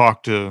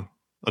talk to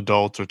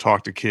adults or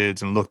talk to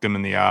kids and look them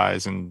in the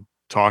eyes and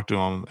talk to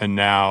them, and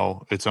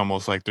now it's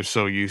almost like they're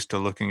so used to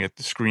looking at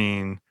the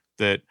screen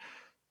that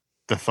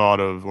the thought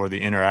of, or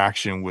the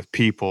interaction with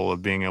people,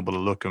 of being able to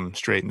look them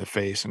straight in the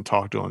face and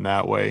talk to them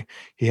that way,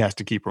 he has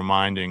to keep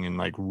reminding and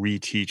like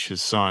reteach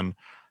his son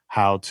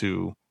how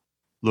to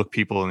look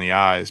people in the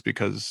eyes,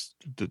 because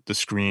the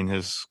screen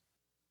has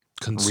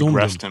Consumed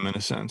regressed him in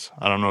a sense.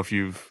 I don't know if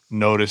you've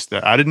noticed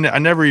that. I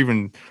never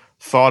even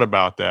thought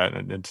about that,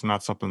 and it's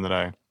not something that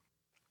I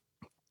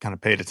kind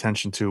of paid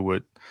attention to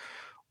with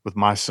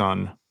my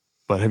son.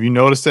 But have you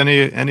noticed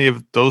any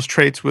of those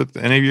traits with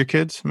any of your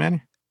kids,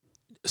 Manny?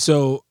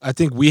 So I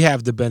think we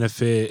have the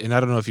benefit, and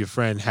I don't know if your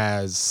friend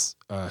has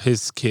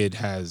his kid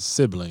has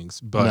siblings,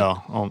 but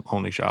No,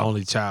 only child.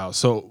 only child.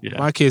 So Yeah.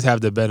 my kids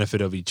have the benefit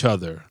of each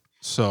other.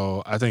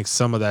 So I think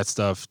some of that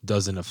stuff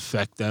doesn't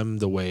affect them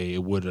the way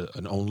it would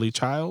an only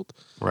child.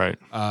 Right.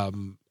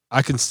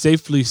 I can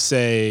safely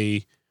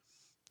say,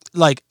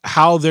 like,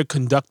 how they're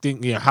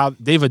conducting, how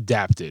they've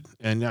adapted.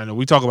 And I know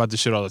we talk about this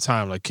shit all the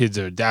time, like kids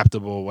are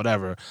adaptable,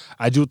 whatever.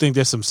 I do think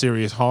there's some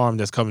serious harm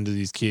that's coming to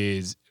these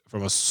kids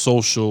from a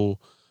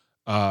social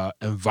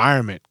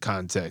environment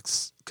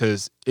context,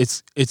 because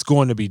it's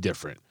going to be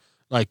different.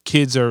 Like,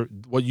 kids are,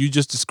 what you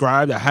just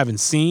described, I haven't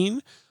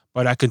seen,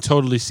 but I can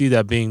totally see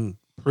that being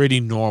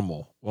pretty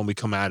normal when we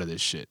come out of this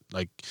shit.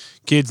 Like,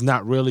 kids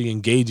not really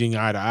engaging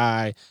eye to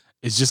eye.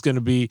 It's just going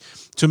to be,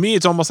 to me,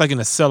 it's almost like an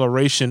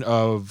acceleration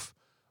of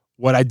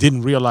what I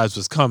didn't realize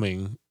was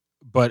coming,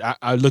 but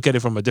I look at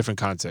it from a different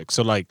context.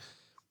 So, like,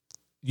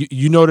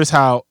 you notice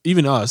how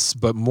even us,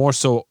 but more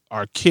so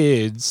our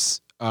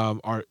kids,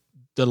 are,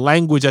 the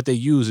language that they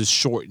use is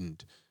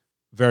shortened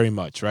very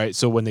much, right?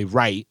 So when they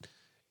write,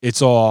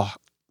 it's all,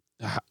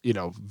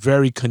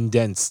 very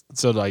condensed.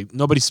 So, like,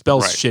 nobody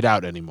spells Right. shit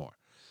out anymore.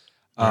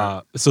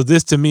 Right. So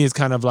this to me is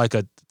kind of like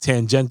a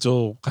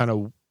tangential kind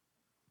of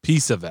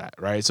piece of that,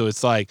 right? So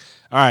it's like,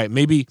 all right,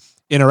 maybe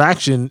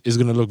interaction is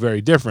going to look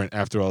very different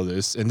after all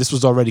this, and this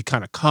was already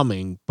kind of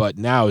coming, but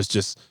now it's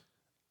just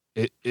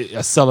it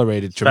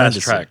accelerated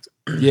tremendously. fast tracked.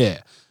 Yeah.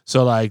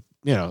 So, like,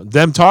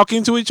 them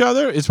talking to each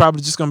other, it's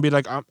probably just going to be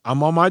like,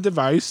 I'm on my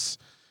device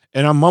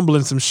and I'm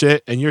mumbling some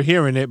shit and you're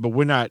hearing it, but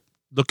we're not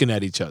looking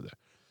at each other.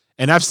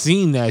 And I've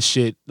seen that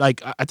shit.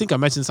 Like, I think I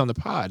mentioned this on the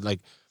pod.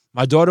 Like,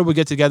 my daughter would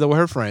get together with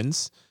her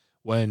friends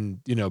when,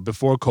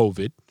 before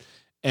COVID,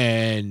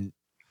 and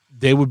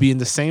they would be in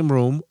the same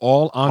room,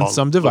 all on All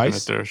some looking at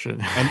device, their shit.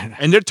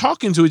 and they're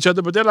talking to each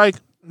other, but they're like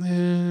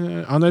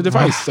on their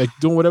device, like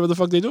doing whatever the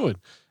fuck they're doing.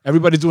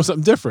 Everybody's doing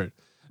something different.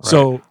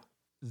 So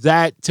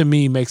that to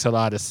me makes a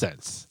lot of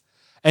sense.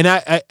 And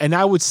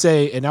I would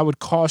say, and I would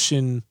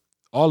caution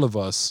all of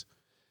us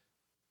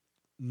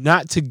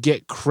not to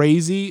get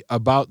crazy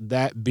about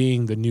that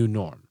being the new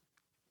norm,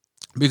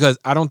 because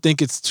I don't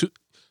think it's too.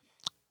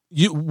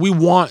 We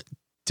want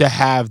to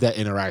have that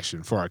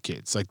interaction for our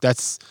kids. Like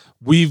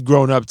we've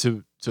grown up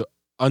to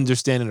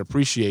understand and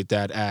appreciate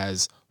that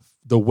as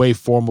the way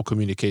formal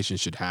communication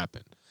should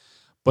happen.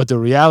 But the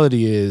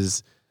reality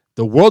is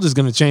the world is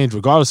going to change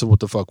regardless of what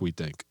the fuck we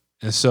think.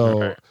 And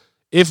so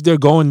if they're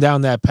going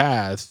down that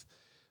path,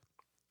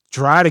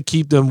 try to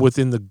keep them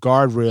within the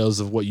guardrails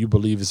of what you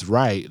believe is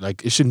right.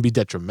 Like, it shouldn't be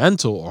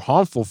detrimental or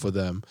harmful for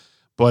them.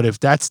 But if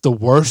that's the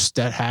worst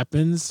that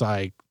happens,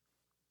 like,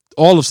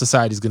 all of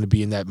society is going to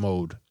be in that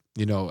mode,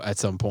 at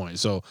some point.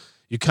 So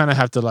you kind of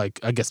have to, like,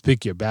 I guess,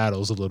 pick your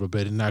battles a little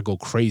bit and not go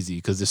crazy,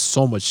 because there's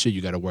so much shit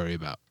you got to worry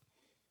about.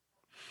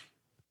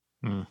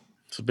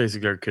 So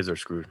basically, our kids are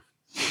screwed.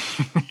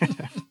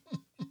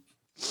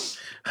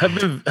 I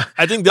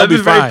think they'll be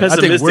fine. Very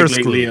pessimistic we're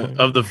lately screwed.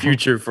 of the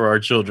future for our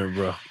children,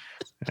 bro.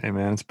 Hey,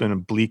 man, it's been a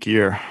bleak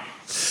year.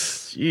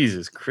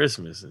 Jesus,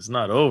 Christmas. It's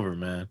not over,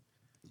 man.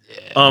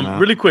 Yeah,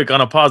 Really quick,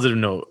 on a positive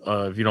note,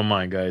 if you don't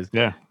mind, guys.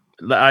 Yeah.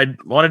 I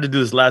wanted to do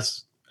this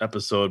last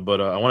episode, but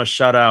I want to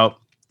shout out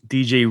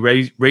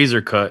DJ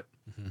Razor Cut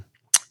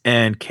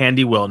and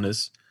Candy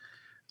Wellness.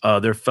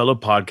 They're fellow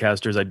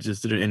podcasters. I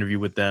just did an interview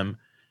with them.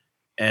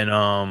 And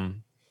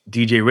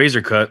DJ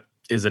Razor Cut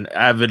is an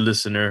avid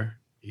listener.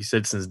 He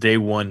said since day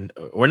one,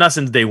 or not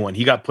since day one,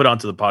 he got put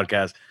onto the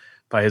podcast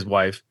by his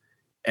wife,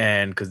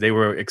 and because they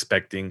were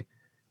expecting.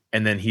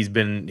 And then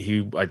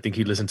I think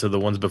he listened to the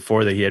ones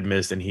before that he had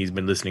missed, and he's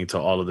been listening to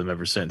all of them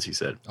ever since, he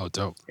said. Oh,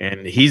 dope.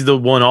 And he's the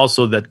one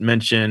also that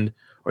mentioned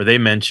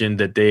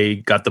that they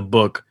got the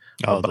book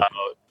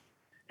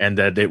and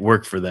that it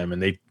worked for them.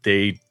 And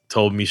they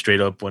told me straight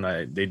up when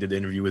they did the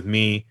interview with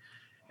me,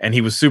 and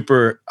he was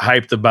super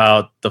hyped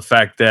about the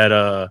fact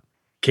that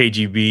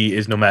KGB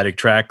is Nomadic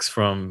Tracks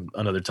from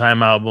Another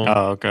Time album.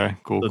 Oh, okay.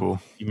 Cool, So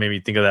cool. You made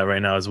me think of that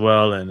right now as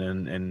well.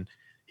 And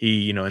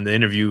he, in the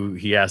interview,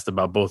 he asked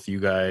about both you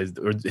guys,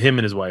 or him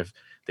and his wife.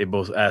 They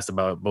both asked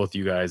about both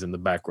you guys in the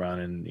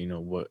background,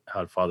 and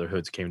how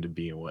fatherhoods came to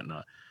be and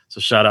whatnot.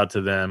 So shout out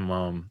to them.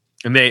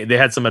 And they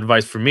had some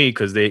advice for me,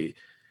 because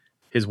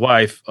his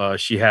wife,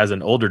 she has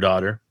an older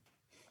daughter.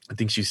 I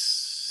think she's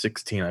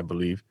 16, I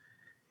believe.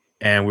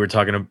 And we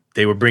were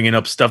they were bringing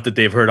up stuff that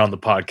they've heard on the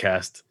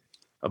podcast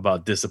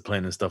about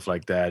discipline and stuff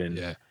like that.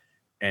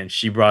 And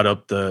she brought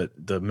up the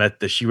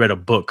that she read a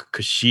book,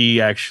 because she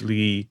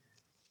actually,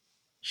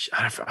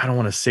 I don't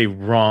want to say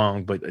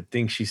wrong, but I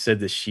think she said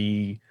that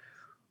she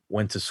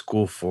went to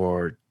school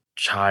for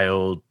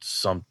child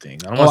something.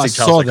 I don't want to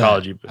say child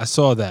psychology, but I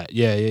saw that.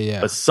 Yeah.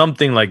 But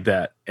something like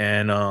that.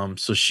 And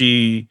so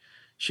she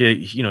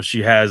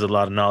has a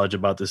lot of knowledge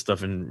about this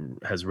stuff and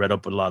has read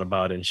up a lot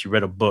about it. And she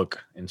read a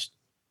book, and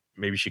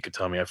maybe she could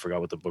tell me, I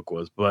forgot what the book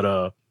was,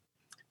 but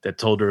that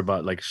told her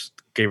about, like,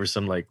 gave her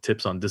some, like,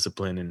 tips on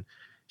discipline. And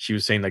she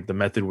was saying, like, the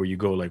method where you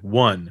go, like,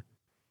 1,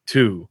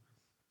 2,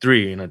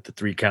 3, and at the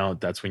 3 count,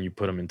 that's when you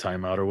put them in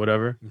timeout or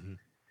whatever. Mm-hmm.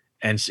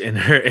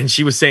 And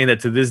she was saying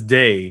that to this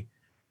day,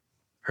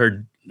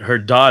 her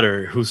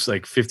daughter, who's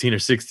like 15 or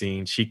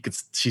 16, she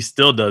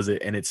still does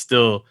it, and it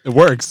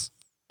works.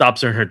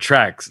 Stops her in her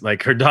tracks.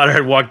 Like, her daughter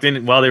had walked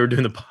in while they were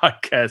doing the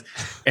podcast,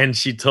 and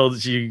she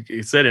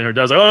said it, and her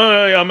daughter's like,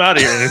 "Oh, yeah, I'm out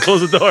of here," and then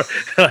closed the door.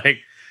 Like,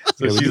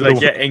 so she's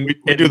like, "Yeah." And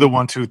we do the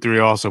 1, 2, 3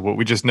 also, but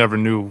we just never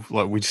knew.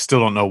 Like, we still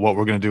don't know what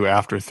we're gonna do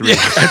after 3. Yeah.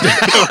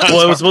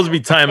 Well, it was supposed to be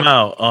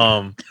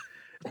timeout.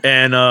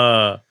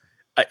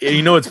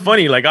 It's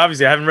funny. Like,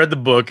 obviously, I haven't read the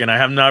book, and I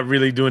have not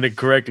really doing it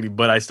correctly.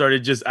 But I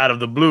started just out of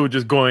the blue,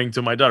 just going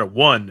to my daughter,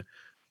 1,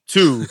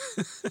 2,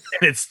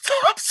 and it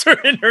stops her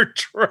in her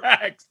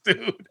tracks,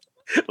 dude.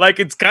 Like,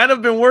 it's kind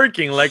of been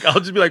working. Like, I'll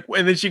just be like,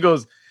 and then she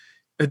goes,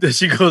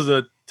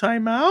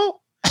 timeout,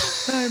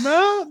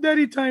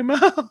 daddy,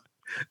 timeout.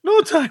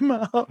 No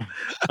timeout.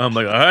 I'm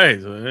like, all right,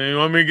 so you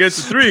want me to get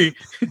to 3?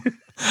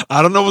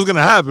 I don't know what's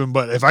gonna happen,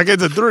 but if I get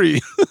to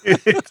 3,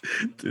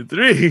 to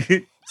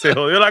 3, se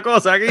jodió la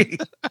cosa aquí.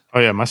 Oh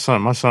yeah, my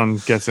son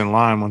gets in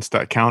line once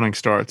that counting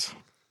starts.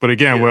 But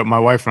again, my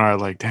wife and I are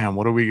like, damn,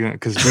 what are we gonna?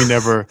 Because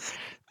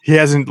he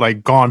hasn't,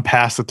 like, gone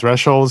past the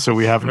threshold, so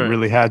we haven't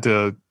really had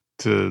to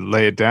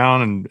lay it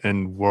down,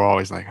 and we're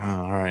always like,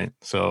 oh, all right.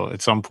 So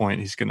at some point,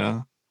 he's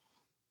gonna.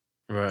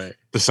 Right.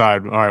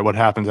 Decide, all right, what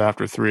happens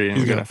after 3, and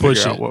he's we're gonna push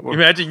figure it. out what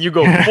Imagine you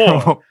go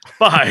 4,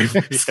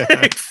 5,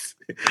 6.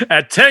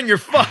 At 10, you're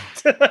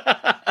fucked.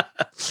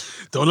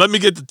 Don't let me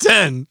get to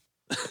 10.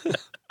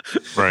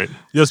 Right.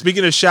 Yo,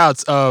 speaking of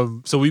shouts,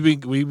 so we've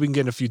been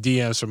getting a few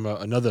DMs from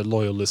another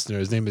loyal listener.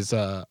 His name is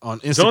on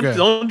Instagram.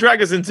 Don't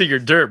drag us into your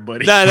dirt,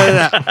 buddy. No.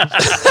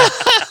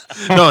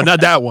 No,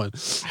 not that one.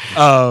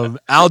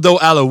 Aldo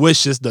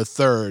Aloysius the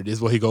third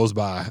is what he goes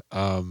by.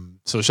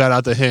 So shout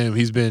out to him.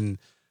 He's been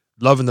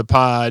loving the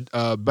pod.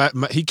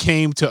 He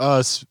came to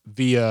us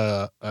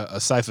via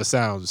a Cypher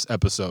Sounds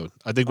episode.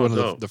 I think one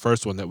of the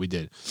first one that we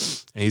did,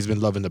 and he's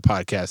been loving the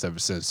podcast ever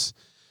since.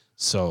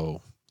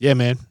 So yeah,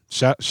 man.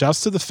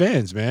 Shouts to the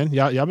fans, man.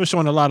 Y'all been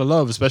showing a lot of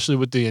love, especially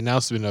with the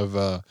announcement of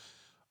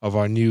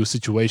our new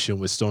situation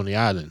with Stony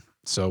Island.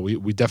 So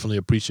we definitely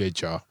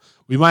appreciate y'all.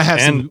 We might have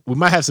some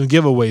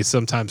giveaways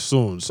sometime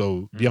soon.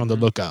 So be on the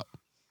lookout.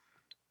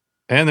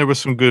 And there was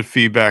some good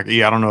feedback.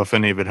 Yeah, I don't know if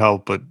any of it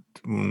helped, but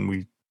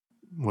when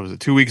what was it,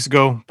 2 weeks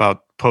ago,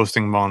 about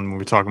posting them on when we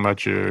were talking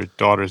about your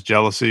daughter's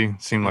jealousy,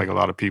 it seemed like a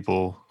lot of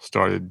people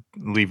started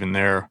leaving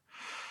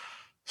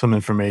some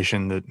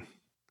information that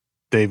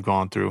they've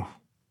gone through.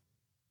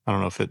 I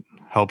don't know if it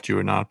helped you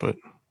or not, but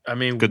I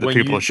mean, good that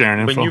people are sharing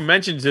info. When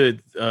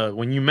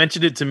you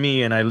mentioned it to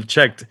me, and I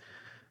checked,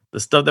 the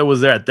stuff that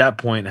was there at that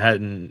point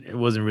it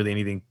wasn't really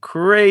anything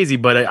crazy,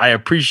 but I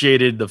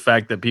appreciated the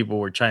fact that people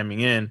were chiming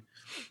in.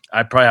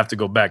 I probably have to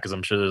go back because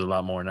I'm sure there's a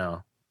lot more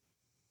now.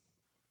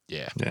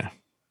 Yeah.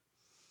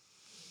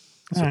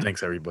 So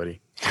thanks, everybody.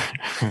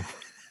 All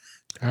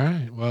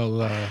right. Well,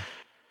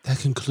 that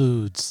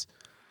concludes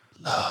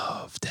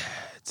Love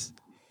Dads.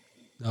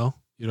 No?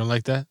 You don't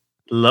like that?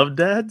 Love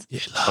Dads? Yeah,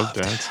 Love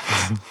Dads.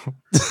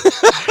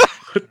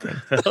 What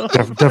the hell?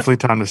 Definitely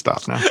time to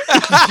stop now.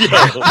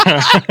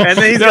 And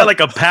then he's got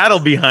like a paddle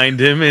behind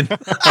him. And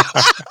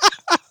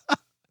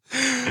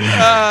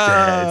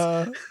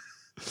Dads.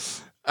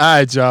 All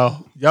right,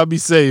 y'all. Y'all be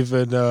safe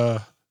and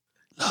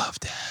Love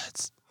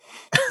Dads.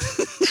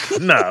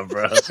 Nah,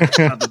 bro.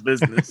 Not the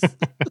business.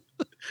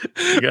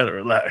 You gotta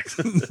relax.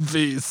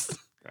 Peace.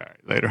 All right,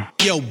 later.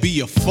 Yo,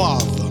 be a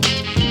father.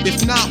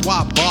 If not,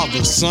 why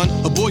bother, son?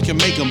 A boy can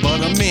make them, but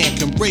a man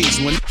can raise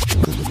one.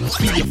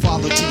 Be a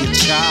father to your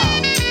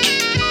child.